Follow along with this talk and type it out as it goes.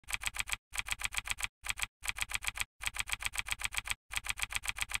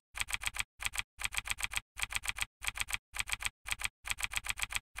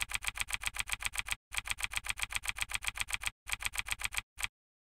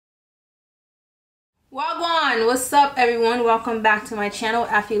on, what's up everyone? Welcome back to my channel.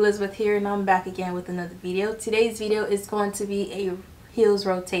 Affy Elizabeth here, and I'm back again with another video. Today's video is going to be a heels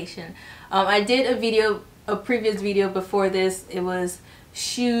rotation. I did a previous video before this. It was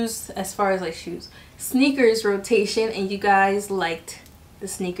shoes, as far as like sneakers rotation, and you guys liked the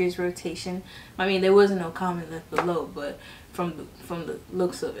sneakers rotation. I mean, there wasn't no comment left below, but from the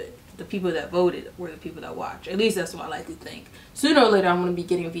looks of it, the people that voted were the people that watch. At least that's what I like to think. Sooner or later, I'm going to be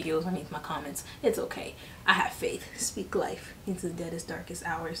getting videos underneath my comments. It's okay. I have faith. Speak life into the deadest, darkest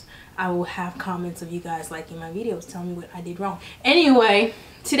hours. I will have comments of you guys liking my videos. Tell me what I did wrong. Anyway,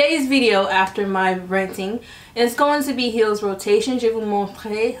 today's video, after my renting, is going to be heels rotation. Je vais vous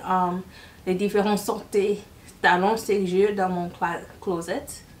montrer les différentes sortes de talons que dans mon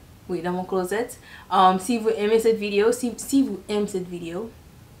closet. Oui, dans mon closet. Si vous aimez cette vidéo, si vous aimez cette vidéo,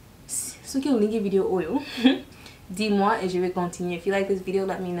 ceux qui ont liké vidéo oyo, dis-moi et je vais continuer. If you like this video,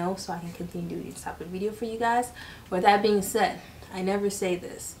 let me know so I can continue doing this type of video for you guys. With that being said, I never say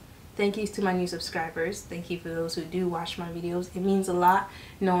this. Thank you to my new subscribers. Thank you for those who do watch my videos. It means a lot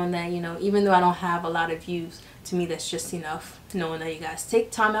knowing that, you know, even though I don't have a lot of views, to me that's just enough. Knowing that you guys take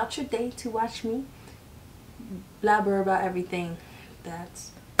time out your day to watch me blabber about everything that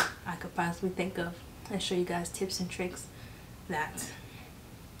I could possibly think of and show you guys tips and tricks that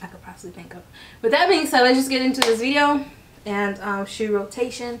I could possibly think of. With that being said, let's just get into this video and shoe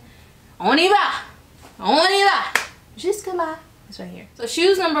rotation. On y va! On y va! Jusque là. It's right here. So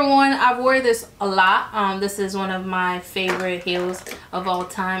shoes number one, I've worn this a lot. This is one of my favorite heels of all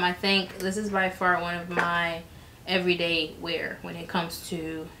time. I think this is by far one of my everyday wear when it comes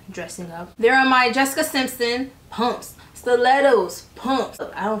to dressing up. There are my Jessica Simpson pumps, stilettos, pumps.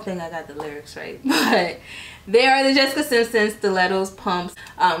 I don't think I got the lyrics right, but they are the Jessica Simpson stilettos pumps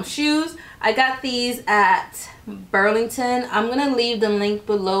shoes. I got these at Burlington. I'm gonna leave the link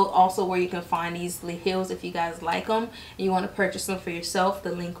below also where you can find these heels if you guys like them and you want to purchase them for yourself.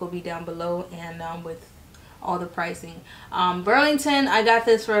 The link will be down below, and with all the pricing. Burlington, I got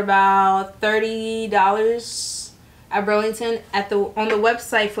this for about $30 at Burlington. On the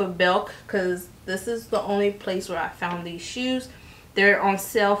website for Belk, because this is the only place where I found these shoes. They're on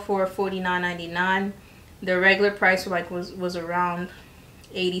sale for $49.99. The regular price was around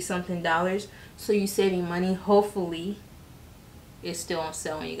 $80 something, so you saving money. Hopefully it's still on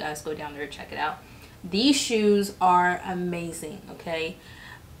sale when you guys go down there to check it out. These shoes are amazing. Okay,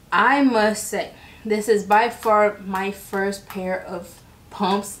 I must say this is by far my first pair of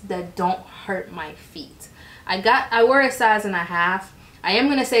pumps that don't hurt my feet. I wear a size and a half. I am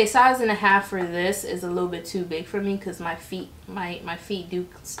gonna say size and a half for this is a little bit too big for me because my feet do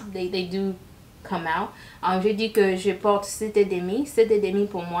come out. Je dis que je porte 7,5. 7,5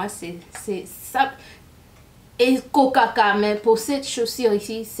 pour moi c'est ça. Et coca, mais pour cette chaussure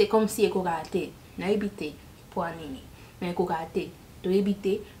ici, c'est comme si elle cocatait. N'a évité pour anini, mais cocatait. De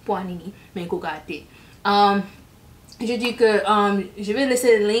éviter pour anini, mais cocatait. Je dis que je vais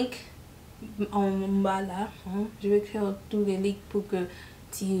laisser le link en bas là. Je vais créer tous les links pour que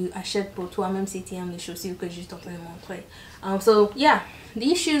tu achètes pour toi, même si tu aimes les chaussures que je suis en train de montrer. So yeah,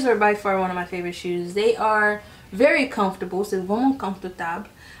 these shoes are by far one of my favorite shoes. They are very comfortable. C'est vraiment confortable.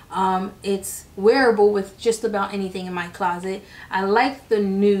 It's wearable with just about anything in my closet. I like the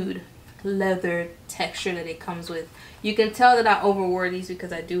nude leather texture that it comes with. You can tell that I overwore these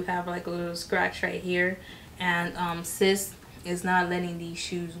because I do have like a little scratch right here, and sis is not letting these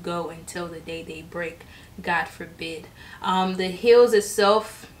shoes go until the day they break, God forbid. The heels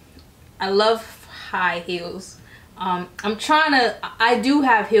itself, I love high heels. I do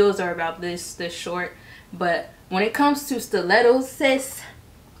have heels that are about this short, but when it comes to stilettos, sis,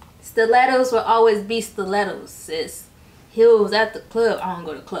 stilettos will always be stilettos, sis. Heels at the club, I don't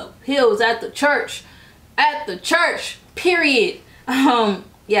go to club. Heels at the church, period.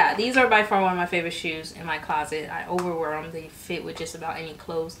 Yeah, these are by far one of my favorite shoes in my closet. I overwear them. They fit with just about any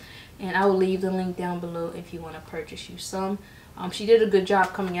clothes. And I will leave the link down below if you want to purchase you some. She did a good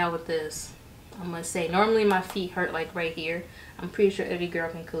job coming out with this, I must say. Normally my feet hurt like right here. I'm pretty sure every girl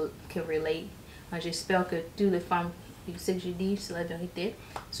can relate. J'espère que toutes les femmes, ce que je dis, c'est la vérité.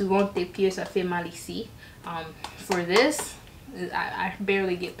 Souvent tes pieds, ça fait mal ici. For this, I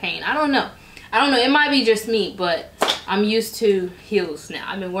barely get pain. I don't know. It might be just me, but I'm used to heels now.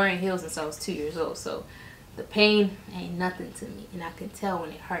 I've been wearing heels since I was 2 years old, so the pain ain't nothing to me, and I can tell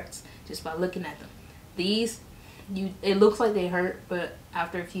when it hurts just by looking at them. These, it looks like they hurt, but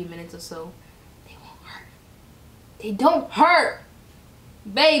after a few minutes or so, they won't hurt. They don't hurt,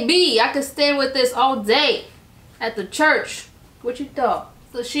 baby. I could stand with this all day at the church. What you thought?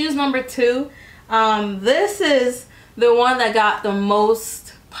 So shoes number two. This is the one that got the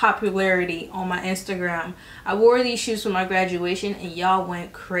most popularity on my Instagram. I wore these shoes for my graduation and y'all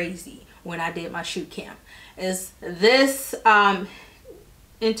went crazy when I did my shoe camp. Is this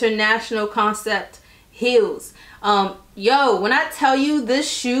international concept heels. Yo, when I tell you this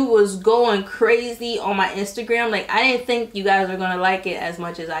shoe was going crazy on my Instagram, like I didn't think you guys were gonna like it as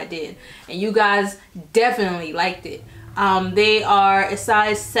much as I did, and you guys definitely liked it. They are a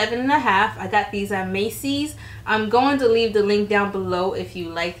size 7.5. I got these at Macy's. I'm going to leave the link down below if you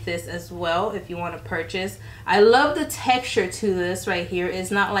like this as well, if you want to purchase. I love the texture to this right here. It's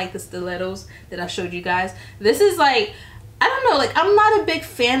not like the stilettos that I showed you guys. This is like, I don't know, like I'm not a big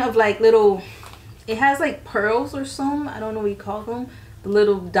fan of like little, it has like pearls or something, I don't know what you call them, the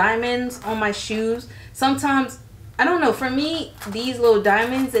little diamonds on my shoes. Sometimes, I don't know, for me, these little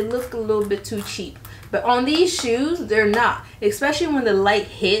diamonds, they look a little bit too cheap. But on these shoes, they're not. Especially when the light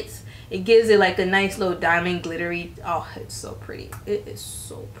hits, it gives it like a nice little diamond glittery. Oh, it's so pretty. It is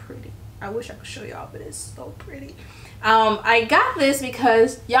so pretty. I wish I could show y'all, but it's so pretty. I got this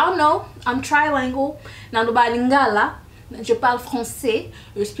because y'all know I'm trilingual. Dans le Lingala, je parle français.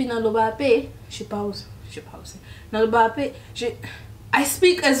 Je suis dans le Bapé. Je parle aussi. Dans le Bapé, I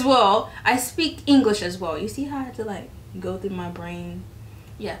speak as well. I speak English as well. You see how I had to like go through my brain?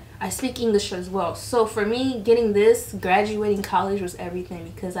 Yeah, I speak English as well. So for me, getting this, graduating college was everything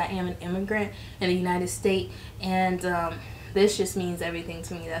because I am an immigrant in the United States, and this just means everything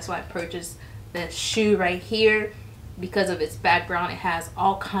to me. That's why I purchased this shoe right here, because of its background. It has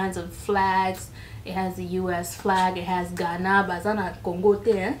all kinds of flags. It has the US flag. It has Ghana, Bazana, Congo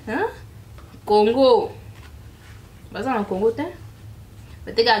there, huh? Congo, Bazana, Congo there,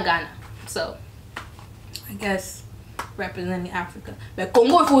 but they got Ghana. So I guess representing Africa. But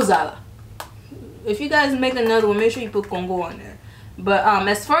Congo Fuzala. If you guys make another one, make sure you put Congo on there. But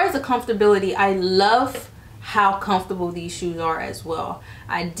as far as the comfortability, I love how comfortable these shoes are as well.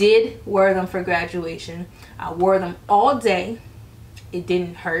 I did wear them for graduation. I wore them all day. It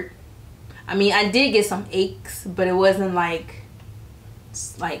didn't hurt. I mean, I did get some aches, but it wasn't like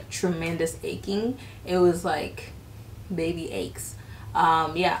tremendous aching. It was like baby aches.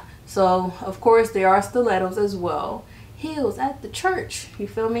 Yeah. So of course there are stilettos as well. Heels at the church, you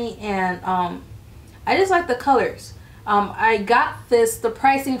feel me? And I just like the colors. I got this, the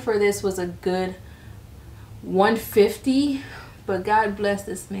pricing for this was a good $150, but God bless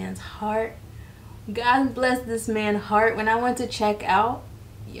this man's heart. God bless this man's heart. When I went to check out,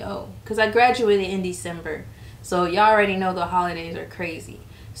 yo, because I graduated in December, so y'all already know the holidays are crazy.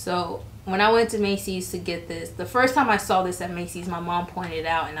 So when I went to Macy's to get this, the first time I saw this at Macy's, my mom pointed it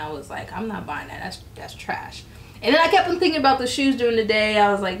out and I was like, I'm not buying that. That's trash. And then I kept on thinking about the shoes during the day.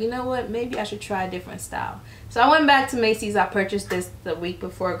 I was like, you know what? Maybe I should try a different style. So I went back to Macy's. I purchased this the week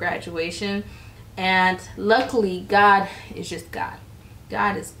before graduation. And luckily, God is just God.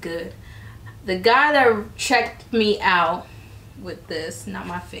 God is good. The guy that checked me out with this, not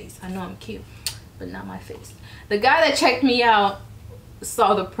my face. I know I'm cute, but not my face. The guy that checked me out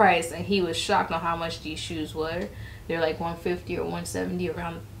saw the price and he was shocked on how much these shoes were. They're like $150 or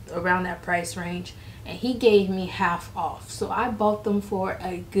 $170, around that price range. And he gave me half off, so I bought them for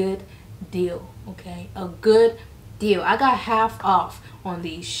a good deal. Okay, a good deal. I got half off on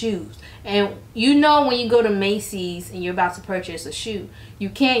these shoes. And you know, when you go to Macy's and you're about to purchase a shoe,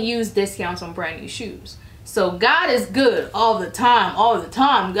 you can't use discounts on brand new shoes. So God is good all the time.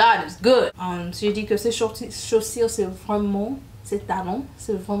 God is good. J'ai dit que ces chaussures, c'est vraiment, ces talons,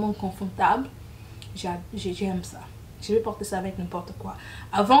 c'est vraiment confortable. J'aime ça. Je vais porter ça avec n'importe quoi.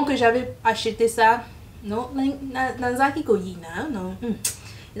 Avant que j'avais acheté ça, non, Nanzaki Koyina, non,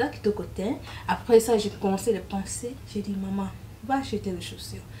 Nanzaki Tokote. Après ça, j'ai commencé à penser. J'ai dit, maman, va acheter les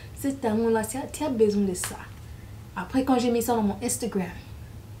chaussures. Ces talons-là, tu as besoin de ça. Après, quand j'ai mis ça dans mon Instagram,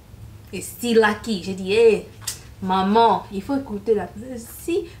 et si lucky, j'ai dit, hey, maman, il faut écouter la.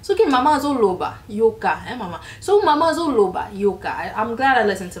 Si, so que maman zo loba, yoka, maman. So maman zo loba, yoka. I'm glad I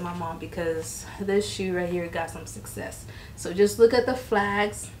listened to my mom because this shoe right here got some success. So just look at the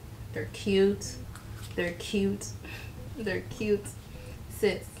flags. They're cute. They're cute. They're cute.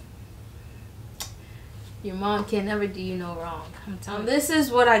 Sis, your mom can never do you no wrong. I'm telling you. This is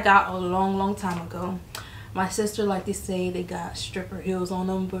what I got a long time ago. My sister like to say they got stripper heels on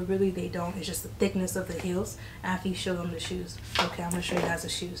them, but really they don't. It's just the thickness of the heels after you show them the shoes. Okay, I'm gonna show you guys the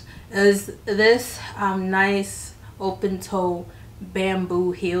shoes. Is this nice open toe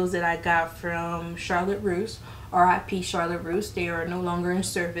bamboo heels that I got from Charlotte Russe, RIP Charlotte Russe. They are no longer in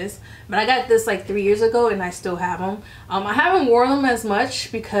service, but I got this like 3 years ago and I still have them. I haven't worn them as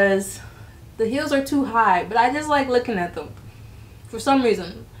much because the heels are too high, but I just like looking at them for some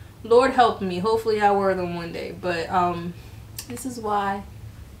reason. Lord help me, hopefully I wear them one day. But this is why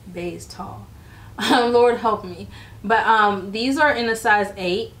Bae is tall. Lord help me. But these are in a size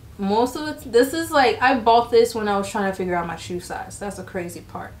 8. Most of it, this is like, I bought this when I was trying to figure out my shoe size. That's the crazy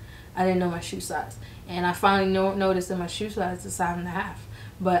part. I didn't know my shoe size, and I finally noticed that my shoe size is a 7.5.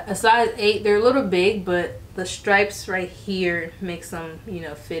 But a size 8, they're a little big, but the stripes right here makes them, you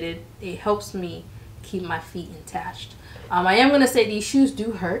know, fitted. It helps me keep my feet intact. I am gonna say these shoes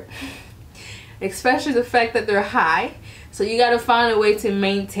do hurt, especially the fact that they're high. So you gotta find a way to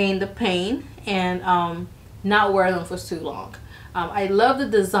maintain the pain and not wear them for too long. I love the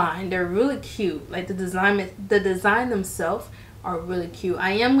design. They're really cute. Like the design themselves are really cute.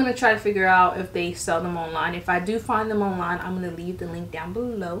 I am going to try to figure out if they sell them online. If I do find them online, I'm going to leave the link down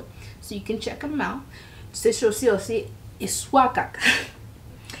below so you can check them out. C'est chaussé aussi et soit caca.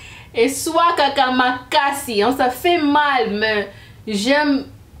 Et soit caca makasi. Ça fait mal, mais j'aime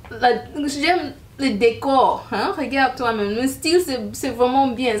le décor. Hein? Regarde toi-même. Le style, c'est vraiment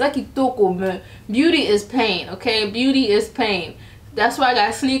bien. Ça qui toque aux mains. Beauty is pain, okay? Beauty is pain. That's why I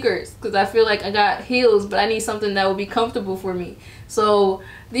got sneakers, because I feel like I got heels, but I need something that will be comfortable for me. So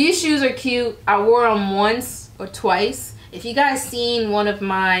these shoes are cute. I wore them once or twice. If you guys seen one of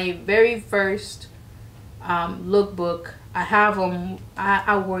my very first lookbook, I have them.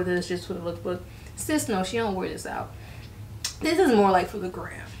 I wore this just for the lookbook. Sis, no, she don't wear this out. This is more like for the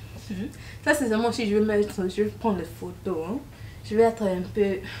gram. Ça c'est vraiment si je vais mettre, je vais prendre les photos. Hein. Je vais être un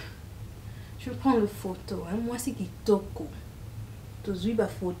peu, je vais prendre les photos. Hein. Moi c'est qui toco. To zuiba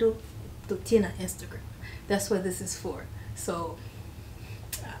photo to tiene Instagram. That's what this is for. So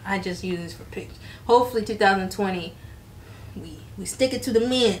I just use this for pictures. Hopefully 2020 we stick it to the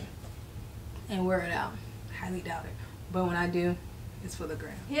men and wear it out. Highly doubt it, but when I do, it's for the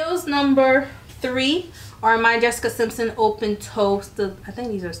gram. Heels number 3 are my Jessica Simpson open toe. I think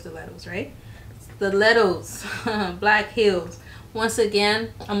these are stilettos, right? Stilettos. Black heels. Once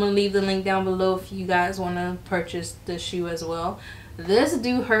again, I'm gonna leave the link down below if you guys want to purchase the shoe as well. This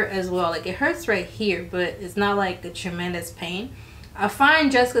do hurt as well. Like it hurts right here, but it's not like a tremendous pain. I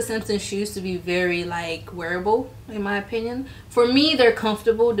find Jessica Simpson shoes to be very like wearable in my opinion. For me, they're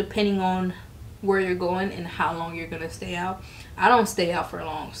comfortable depending on where you're going and how long you're gonna stay out. I don't stay out for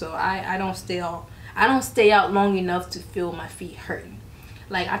long, so I don't stay out long enough to feel my feet hurting.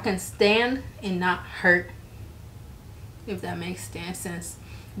 Like I can stand and not hurt, if that makes sense.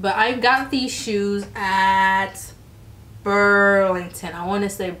 But I got these shoes at Burlington. I want to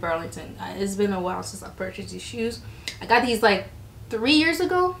say Burlington. It's been a while since I purchased these shoes. I got these like 3 years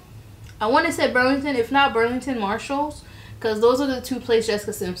ago. I want to say Burlington, if not Burlington, Marshalls, because those are the two places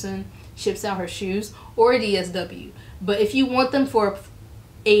Jessica Simpson ships out her shoes, or DSW. But if you want them for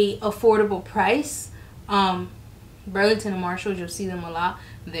a affordable price, Burlington and Marshalls, you'll see them a lot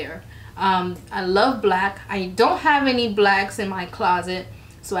there. I love black. I don't have any blacks in my closet,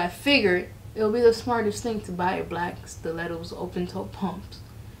 so I figured it'll be the smartest thing to buy black stilettos open toe pumps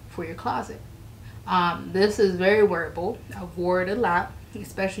for your closet. This is very wearable. I've wore it a lot,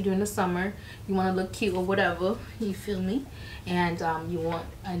 especially during the summer. You want to look cute or whatever, you feel me? And you want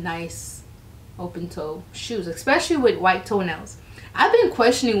a nice open toe shoes, especially with white toenails. I've been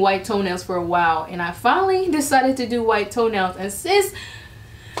questioning white toenails for a while, and I finally decided to do white toenails. And sis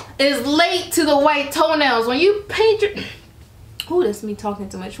is late to the white toenails. When you paint your... Oh, that's me talking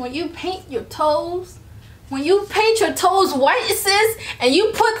too much. When you paint your toes, white, sis, and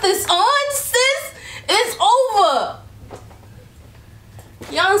you put this on, sis, it's over.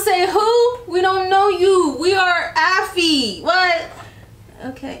 Y'all say who? We don't know you. We are Affy. What?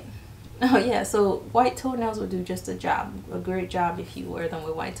 Okay. Oh yeah, so white toenails will do just a great job if you wear them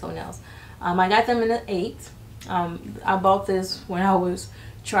with white toenails. I got them in an 8. I bought this when I was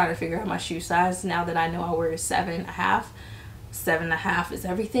trying to figure out my shoe size. Now that I know I wear a 7.5. 7.5 is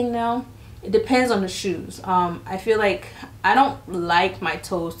everything now. It depends on the shoes. I feel like I don't like my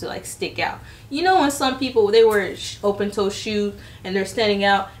toes to like stick out. You know when some people, they wear open toe shoes and they're standing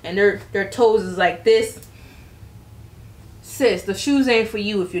out and their toes is like this? Sis, the shoes ain't for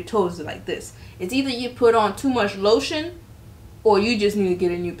you if your toes are like this. It's either you put on too much lotion or you just need to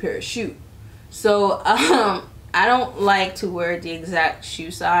get a new pair of shoes. So I don't like to wear the exact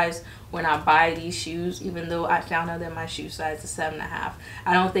shoe size when I buy these shoes, even though I found out that my shoe size is 7.5.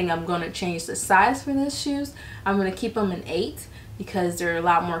 I don't think I'm gonna change the size for these shoes. I'm gonna keep them an 8 because they're a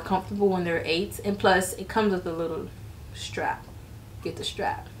lot more comfortable when they're 8s, and plus it comes with a little strap. Get the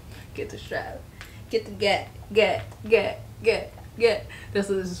strap. Get the strap. Get the get. That's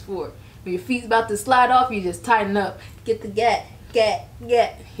what this is for. When your feet's about to slide off, you just tighten up. Get the get.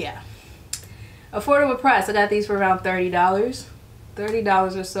 Yeah. Affordable price. I got these for around $30.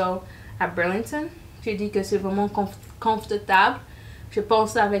 $30 or so at Burlington. J'ai dit que c'est vraiment confortable. Je porte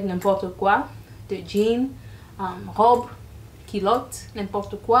ça avec n'importe quoi, de jeans, robe, culotte,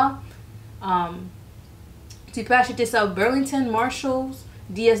 n'importe quoi. Tu peux acheter ça au Burlington, Marshalls,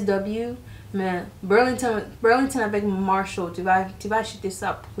 DSW, mais Burlington avec Marshall, tu vas acheter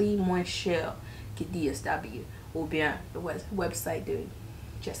ça plus moins cher que DSW ou bien le website de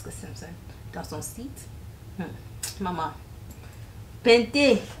Jessica Simpson dans son site. Maman,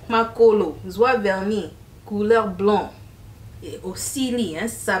 Pente, ma colo, zoa vernis, couleur blond, et aussi li, hein,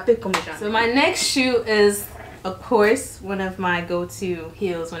 ça peut comme ça. So my next shoe is, of course, one of my go-to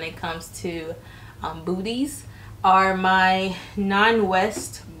heels when it comes to booties are my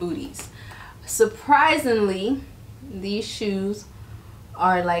non-West booties. Surprisingly, these shoes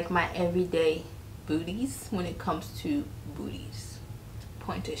are like my everyday booties when it comes to booties,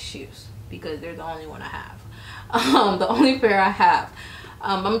 pointed shoes, because they're the only one I have. The only pair I have.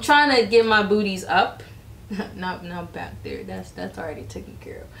 I'm trying to get my booties up. not back there. That's already taken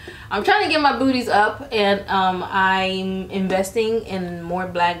care of. I'm trying to get my booties up, and I'm investing in more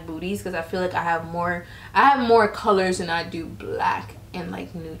black booties because I feel like I have more colors than I do black and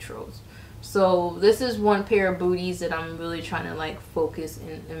like neutrals. So this is one pair of booties that I'm really trying to like focus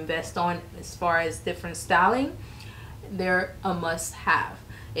and invest on. As far as different styling, they're a must-have.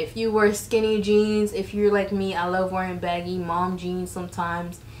 If you wear skinny jeans, if you're like me, I love wearing baggy mom jeans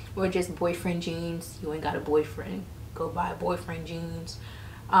sometimes, or just boyfriend jeans. You ain't got a boyfriend, go buy boyfriend jeans.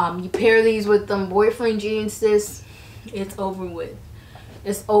 You pair these with them boyfriend jeans, sis, it's over with.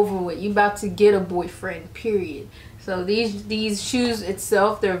 It's over with. You about to get a boyfriend, period. So these shoes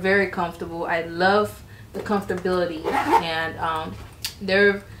itself, they're very comfortable. I love the comfortability, and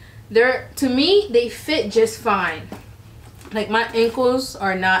they're to me, they fit just fine. Like my ankles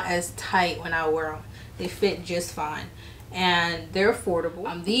are not as tight when I wear them. They fit just fine. And they're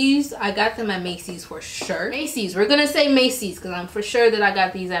affordable. These, I got them at Macy's for sure. Macy's, we're gonna say Macy's because I'm for sure that I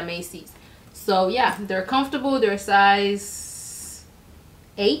got these at Macy's. So yeah, they're comfortable. They're size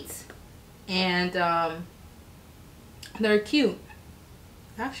 8, and they're cute.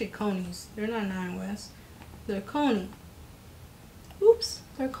 Actually, Conies. They're not 9 West. They're Coney. Oops,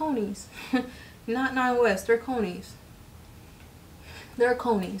 they're Conies. Not 9 West. They're Conies. They're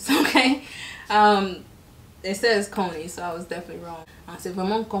Conies. Okay. It says Coney, so I was definitely wrong. C'est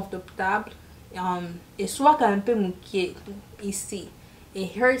vraiment confortable. Et soit qu'un peu mouqué ici.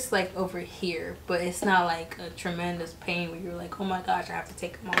 It hurts like over here, but it's not like a tremendous pain where you're like, oh my gosh, I have to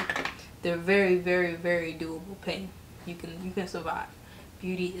take them off. They're very, very, very doable pain. You can survive.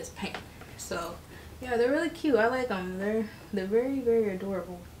 Beauty is pain. So yeah, they're really cute. I like them. They're very, very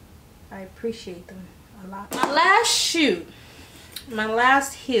adorable. I appreciate them a lot. My last shoe, my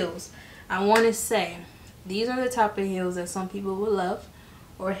last heels, I want to say, these are the type of heels that some people will love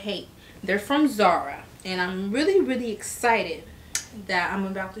or hate. They're from Zara, and I'm really, really excited that I'm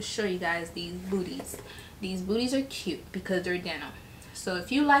about to show you guys these booties. These booties are cute because they're denim. So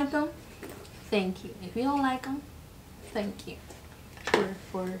if you like them, thank you. If you don't like them, thank you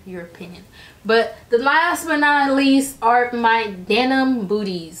for your opinion. But the last but not least are my denim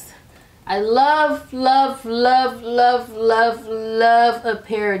booties. I love, love, love, love, love, love a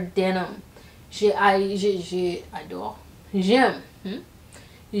pair of denim. J'adore. J'aime.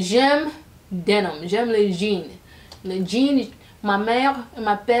 J'aime denim. J'aime les jeans. Le jean, ma mère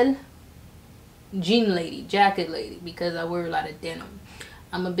m'appelle jean lady, jacket lady, because I wear a lot of denim.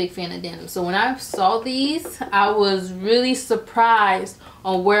 I'm a big fan of denim. So when I saw these, I was really surprised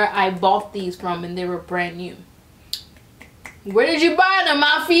on where I bought these from, and they were brand new. Where did you buy them,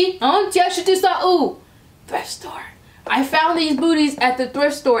 Mafi? Thrift store. I found these booties at the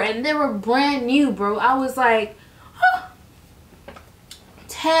thrift store, and they were brand new, bro. I was like, huh.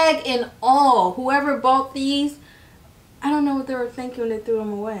 Tag and all. Whoever bought these, I don't know what they were thinking when they threw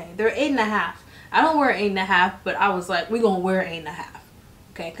them away. They're 8.5. I don't wear 8.5, but I was like, we're gonna wear 8.5.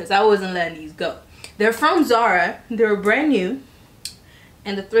 Okay, because I wasn't letting these go. They're from Zara. They're brand new,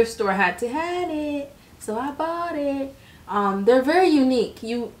 and the thrift store had to have it, so I bought it. They're very unique.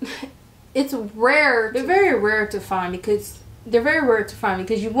 It's rare. They're very rare to find because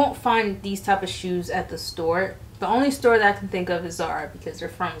you won't find these type of shoes at the store. The only store that I can think of is Zara because they're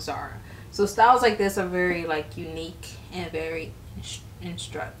from Zara. So styles like this are very like unique and very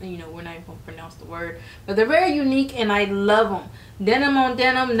you know, we're not even gonna pronounce the word, but they're very unique and I love them. Denim on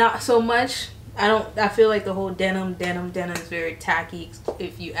denim, not so much. I feel like the whole denim is very tacky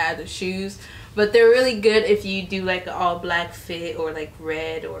if you add the shoes, but they're really good if you do like an all black fit or like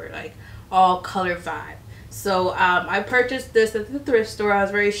red or like all color vibe. So I purchased this at the thrift store. I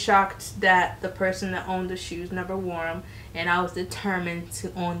was very shocked that the person that owned the shoes never wore them, and I was determined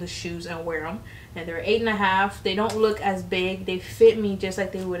to own the shoes and wear them. and they're 8.5. They don't look as big. They fit me just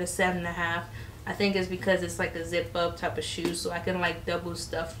like they would a 7.5. I think it's because it's like a zip up type of shoe, so I can like double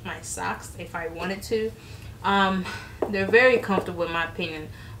stuff my socks if I wanted to. They're very comfortable in my opinion.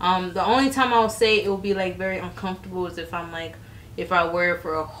 The only time I'll say it will be like very uncomfortable is if I'm like, if I wear it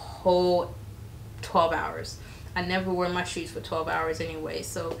for a whole 12 hours. I never wear my shoes for 12 hours anyway,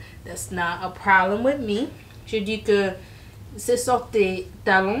 so that's not a problem with me. Je dis que ces sortes de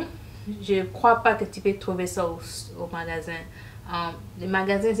talons, je crois pas que tu peux trouver ça au magasin. Les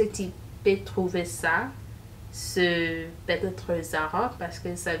magasins, c'est tu peux trouver ça sur peut-être Zara parce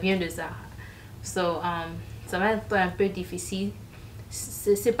que ça vient de Zara. So, ça va être un peu difficile.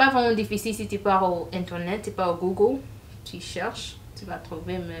 C'est pas vraiment difficile si tu pars au internet, tu pars au Google, tu cherches, tu vas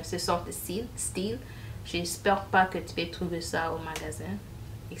trouver ce sorte de style. J'espère pas que tu peux trouver ça au magasin.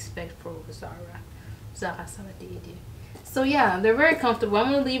 Expect for Zara. Zara, ça va t'aider. So yeah, they're very comfortable.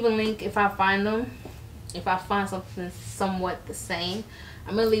 I'm gonna leave a link if I find them. If I find something somewhat the same,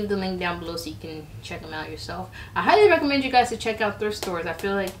 I'm gonna leave the link down below so you can check them out yourself. I highly recommend you guys to check out thrift stores. I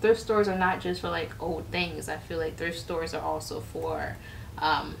feel like thrift stores are not just for like old things. I feel like thrift stores are also for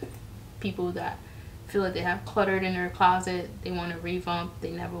people that feel like they have cluttered in their closet. They want to revamp.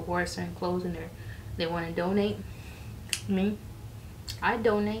 They never wore certain clothes in they want to donate. Me, I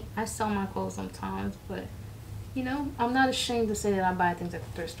donate. I sell my clothes sometimes, but you know, I'm not ashamed to say that I buy things at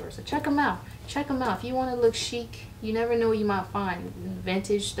the thrift store. So check them out. Check them out. If you want to look chic, you never know what you might find.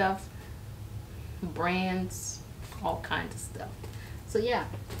 Vintage stuff, brands, all kinds of stuff. So yeah.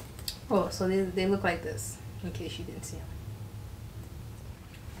 Oh, so they look like this, in case you didn't see them.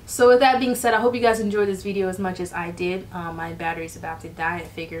 So with that being said, I hope you guys enjoyed this video as much as I did. My battery's about to die. I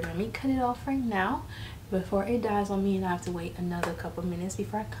figured let me cut it off right now before it dies on me and I have to wait another couple minutes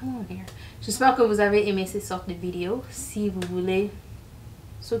before I come on here. J'espère que vous avez aimé cette sorte de vidéo. Si vous voulez,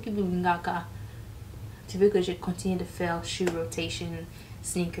 tu veux que je continue de faire shoe rotation,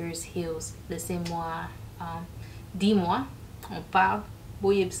 sneakers, heels, laissez-moi, dis-moi, on parle,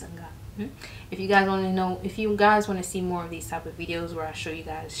 boye bisanga. If you guys want to know, if you guys want to see more of these type of videos where I show you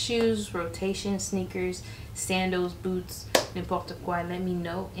guys shoes, rotation, sneakers, sandals, boots, n'importe quoi, let me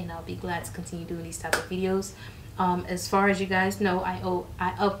know and I'll be glad to continue doing these type of videos. As far as you guys know, I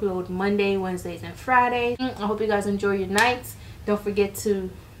upload Monday, Wednesdays, and Friday. I hope you guys enjoy your nights. Don't forget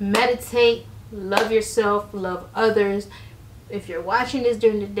to meditate, love yourself, love others. If you're watching this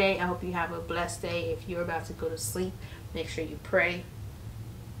during the day, I hope you have a blessed day. If you're about to go to sleep, make sure you pray.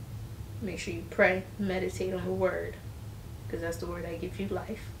 Make sure you pray, meditate on the word, because that's the word that gives you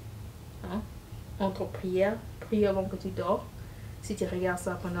life. Entre prière, prie avant que tu dors. Si tu regardes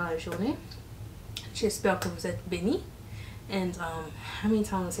ça pendant la journée, j'espère que vous êtes bénis. And how many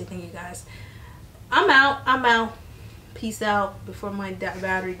times I say thank you guys? I'm out. Peace out before my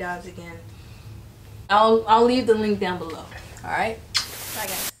battery dies again. I'll leave the link down below. All right. Bye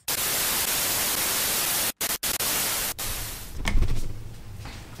guys.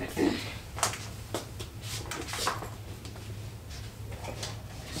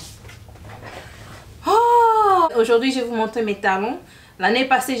 Aujourd'hui, je vais vous montrer mes talons. L'année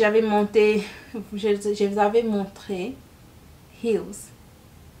passée, j'avais monté, je vous avais montré heels.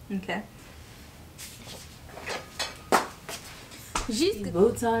 Okay. These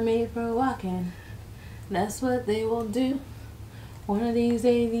boots are made for walking. That's what they will do. One of these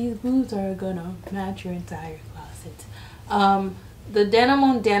days, these boots are gonna match your entire closet. The denim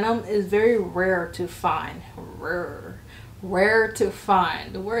on denim is very rare to find. Rare to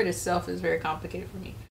find. The word itself is very complicated for me.